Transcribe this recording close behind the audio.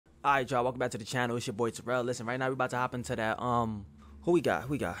Alright, y'all, welcome back to the channel. It's your boy Terrell. Listen, right now we about to hop into that who we got?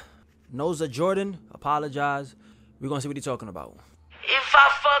 Noza Jordan, apologize. We're gonna see what he's talking about. If I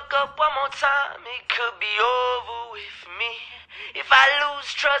fuck up one more time, it could be over with me. If I lose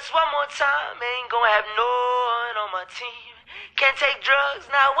trust one more time, ain't gonna have no one on my team. Can't take drugs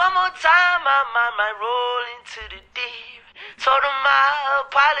now one more time, I might roll into the deep. Told them I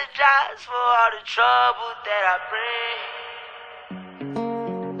apologize for all the trouble that I bring.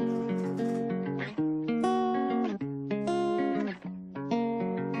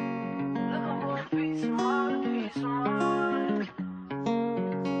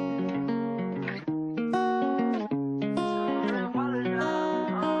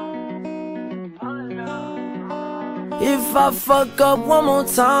 If I fuck up one more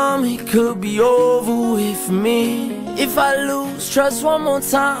time, it could be over with me. If I lose trust one more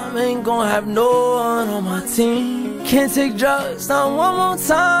time, ain't gonna have no one on my team. Can't take drugs now one more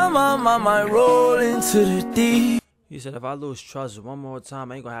time, I might roll into the deep. He said if I lose trust one more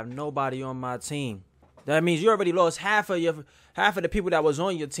time, I ain't gonna have nobody on my team. That means you already lost half of the people that was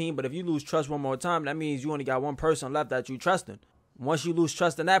on your team. But if you lose trust one more time, that means you only got one person left that you trusting. Once you lose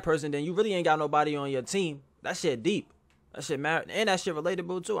trust in that person, then you really ain't got nobody on your team. That shit deep. That shit matter, and that shit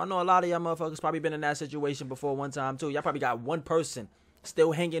relatable too. I know a lot of y'all motherfuckers probably been in that situation before one time too. Y'all probably got one person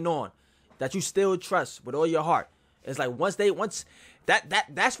still hanging on that you still trust with all your heart. It's like once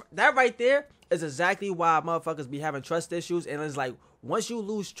that right there is exactly why motherfuckers be having trust issues. And it's like once you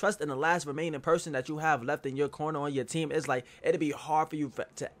lose trust in the last remaining person that you have left in your corner on your team, it's like it'll be hard for you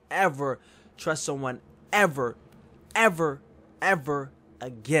to ever trust someone ever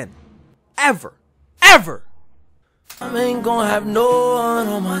again. Ever. I ain't gonna have no one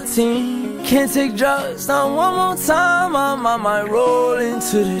on my team. Can't take drugs now one more time, I might roll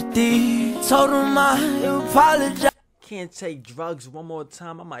into the deep. Told them I apologize. Can't take drugs one more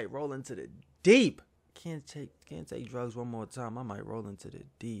time, I might roll into the deep. Can't take drugs one more time, I might roll into the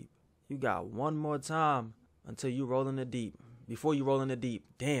deep. You got one more time until you roll in the deep. Before you roll in the deep.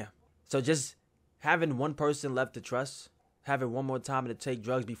 Damn. So just having one person left to trust, having one more time to take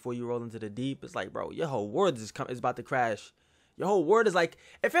drugs before you roll into the deep, it's like, bro, your whole world is about to crash. Your whole world is like,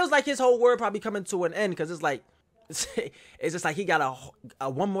 it feels like his whole world probably coming to an end, because it's like, it's just like he got a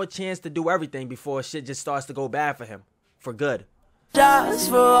one more chance to do everything before shit just starts to go bad for him, for good.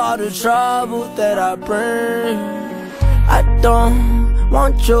 Just for all the trouble that I bring, I don't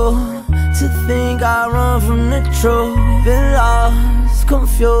want you to think I run from the truth. Been lost,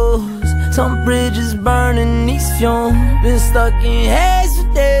 confused, some bridges burning these fumes. Been stuck in haze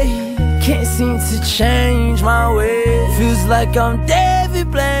for days, can't seem to change my ways. Feels like I'm David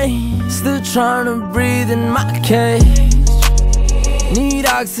Blaine, still trying to breathe in my cage. Need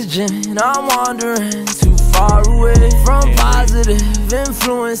oxygen, I'm wandering too far away from positive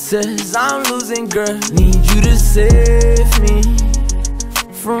influences. I'm losing grip, need you to save me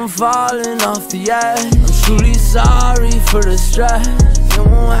from falling off the edge. I'm truly sorry for the stress, it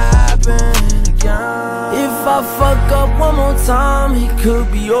won't happen again. If I fuck up one more time, it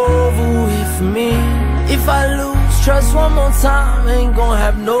could be over with me. If I lose trust one more time, ain't gonna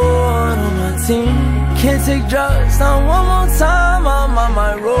have no one on my team. Can't take drugs now one more time, I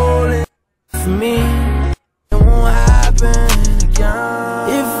might roll in for me. It won't happen again.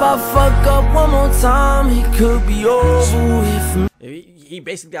 If I fuck up one more time, it could be over with me. He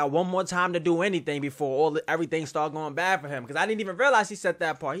basically got one more time to do anything before everything start going bad for him. Because I didn't even realize he said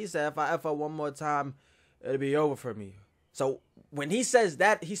that part. He said, if I F up one more time, it'll be over for me. So when he says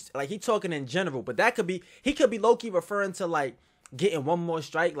that, he's talking in general. But that could be, he could be low-key referring to like getting one more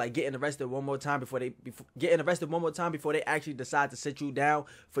strike, like getting arrested one more time before they actually decide to sit you down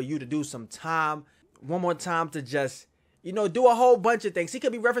for you to do some time. One more time to just, you know, do a whole bunch of things. He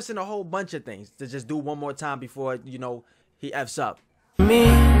could be referencing a whole bunch of things to just do one more time before, you know, he F's up. Me,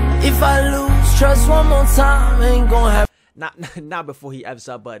 if I lose trust one more time, ain't gonna have not before he F's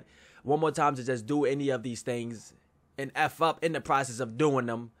up, but one more time to just do any of these things and F up in the process of doing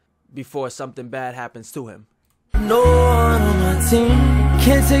them before something bad happens to him. No one on my team.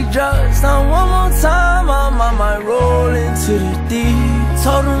 Can't take drugs now one more time, I might roll into the deep.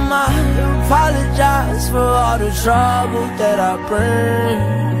 Told them I apologize for all the trouble that I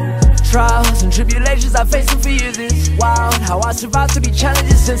bring. Trials and tribulations I faced for years. It's wild how I survived to be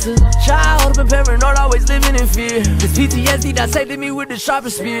challenged since a child. Been paranoid, always living in fear. This PTSD dissected me with the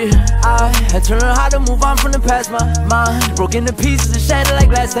sharpest spear. I had to learn how to move on from the past. My mind broke into pieces and shattered like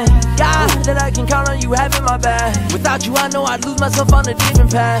glass. Thank God that I can count on you having my back. Without you I know I'd lose myself on a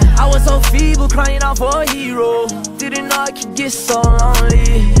different path. I was so feeble, crying out for a hero. Didn't know I could get so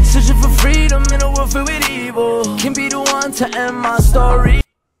lonely. Searching for freedom in a world filled with evil. Can be the one to end my story.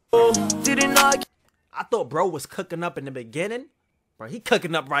 Didn't know I thought bro was cooking up in the beginning. Bro, he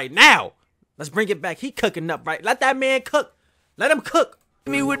cooking up right now. Let's bring it back. He cooking up right. Let that man cook. Let him cook.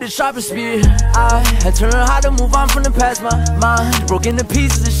 me with the sharpest spear. I had to learn how to move on from the past. My mind broke into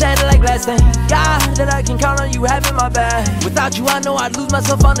pieces and shattered like glass. Thank God that I can count on you having my back. Without you I know I'd lose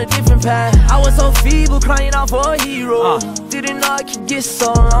myself on a different path. I was so feeble crying out for a hero. Didn't know I could get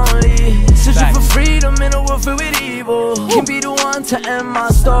so lonely. Searching for freedom in a world filled with evil. Can be the one to end my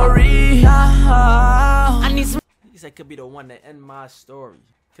story. I need some. He said could be the one to end my story.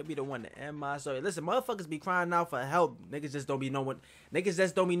 Could be the one to end my story. Listen, motherfuckers be crying out for help. Niggas just don't be knowing. Niggas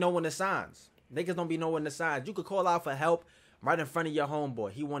just don't be knowing the signs. Niggas don't be knowing the signs. You could call out for help right in front of your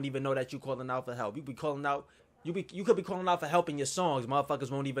homeboy. He won't even know that you calling out for help. You be calling out. You could be calling out for help in your songs.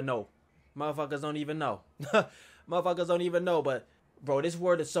 Motherfuckers won't even know. Motherfuckers don't even know. Motherfuckers don't even know. But bro, this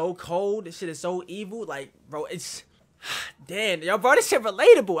word is so cold. This shit is so evil. Like, bro, it's. Damn, yo, bro, this shit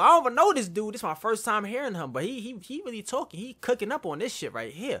relatable. I don't even know this dude. This is my first time hearing him, but he really talking. He cooking up on this shit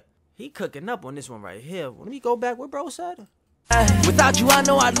right here. He cooking up on this one right here. Let me go back. What bro said? Without you, I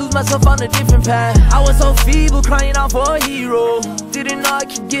know I'd lose myself on a different path. I was so feeble, crying out for a hero. Didn't know I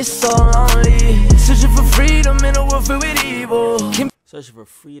could get so lonely. Searching for freedom in a world filled with evil. Searching for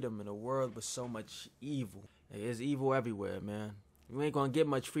freedom in a world with so much evil. There's evil everywhere, man. You ain't gonna get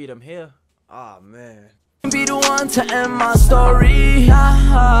much freedom here. Oh man. Be the one to end my story.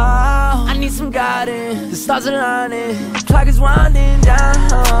 I need some guidance. The stars are lining. Clock is winding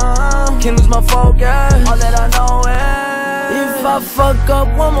down. Can't lose my focus. All that I know is if I fuck up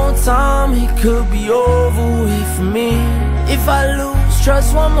one more time, it could be over with for me. If I lose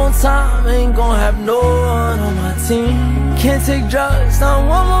trust one more time, ain't gonna have no one on my team. Can't take drugs, not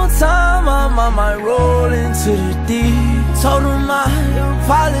one more time. I might roll into the deep. Told him I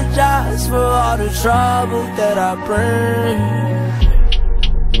apologize for all the trouble that I bring.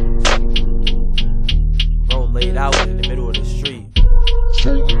 Bro laid out in the middle of the street.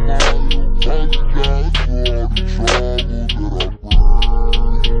 Told him I apologize for all the trouble that I bring.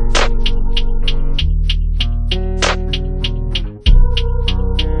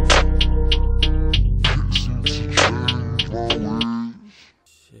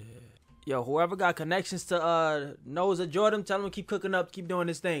 Yo, whoever got connections to Noza Jordan, tell him to keep cooking up, keep doing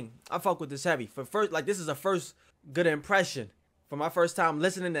this thing. I fuck with this heavy. For first, like, this is a first good impression. For my first time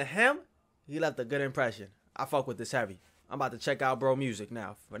listening to him, he left a good impression. I fuck with this heavy. I'm about to check out bro music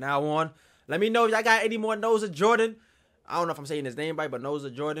now. From now on, let me know if y'all got any more Noza Jordan. I don't know if I'm saying his name right, but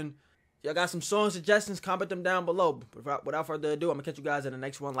Noza Jordan. Y'all got some song suggestions, comment them down below. Without further ado, I'm going to catch you guys in the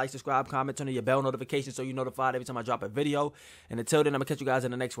next one. Like, subscribe, comment, turn on your bell notifications so you're notified every time I drop a video. And until then, I'm going to catch you guys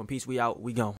in the next one. Peace, we out, we gone.